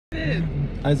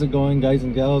How's it going, guys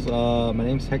and gals? My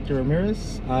name's Hector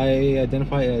Ramirez. I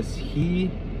identify as he,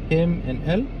 him, and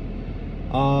él.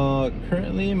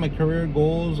 Currently, my career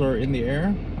goals are in the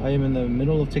air. I am in the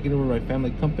middle of taking over my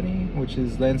family company, which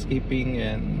is landscaping,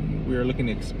 and we are looking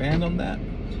to expand on that.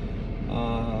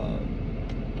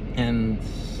 And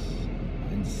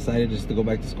I decided just to go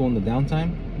back to school in the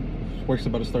downtime. Work's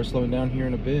about to start slowing down here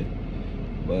in a bit,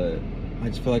 but I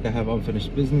just feel like I have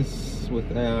unfinished business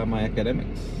with my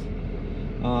academics.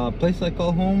 Place I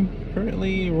call home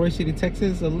currently, Roy City,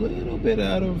 Texas, a little bit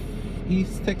out of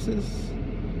East Texas,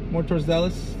 more towards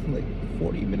Dallas, like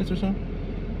 40 minutes or so.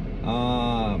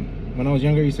 When I was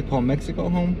younger, I used to call Mexico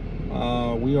home.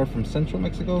 We are from Central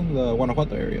Mexico, the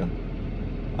Guanajuato area.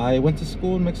 I went to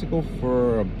school in Mexico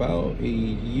for about a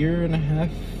year and a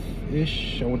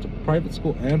half-ish. I went to private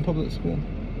school and public school.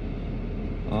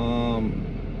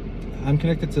 I'm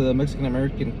connected to the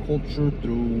Mexican-American culture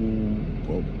through,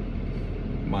 well,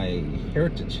 my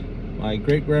heritage. My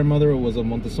great-grandmother was of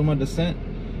Montezuma descent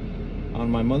on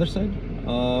my mother's side.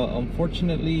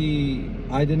 Unfortunately,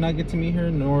 I did not get to meet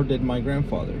her, nor did my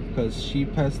grandfather, because she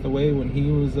passed away when he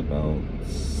was about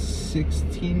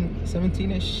 16,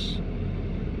 17-ish.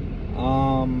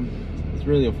 It's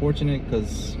really unfortunate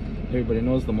because everybody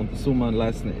knows the Montezuma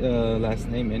last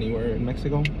name anywhere in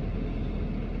Mexico.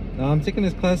 I'm taking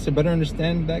this class to better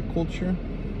understand that culture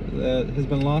that has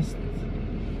been lost.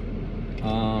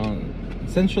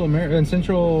 Central America and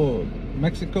Central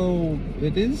Mexico,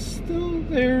 it is still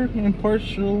there and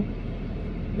partial.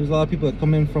 There's a lot of people that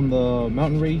come in from the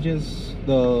mountain ranges,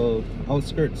 the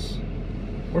outskirts.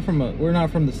 We're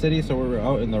not from the city, so we're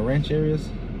out in the ranch areas.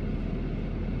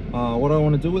 What I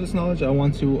want to do with this knowledge, I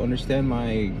want to understand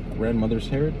my grandmother's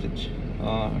heritage,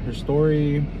 her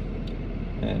story,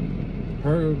 and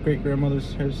her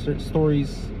great-grandmother's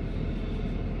stories.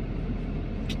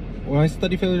 When I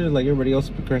study failure, like everybody else,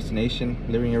 procrastination,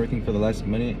 leaving everything for the last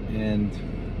minute, and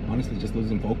honestly just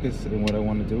losing focus in what I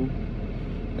want to do.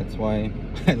 That's why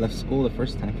I left school the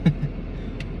first time.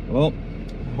 Well,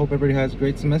 I hope everybody has a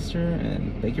great semester,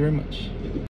 and thank you very much.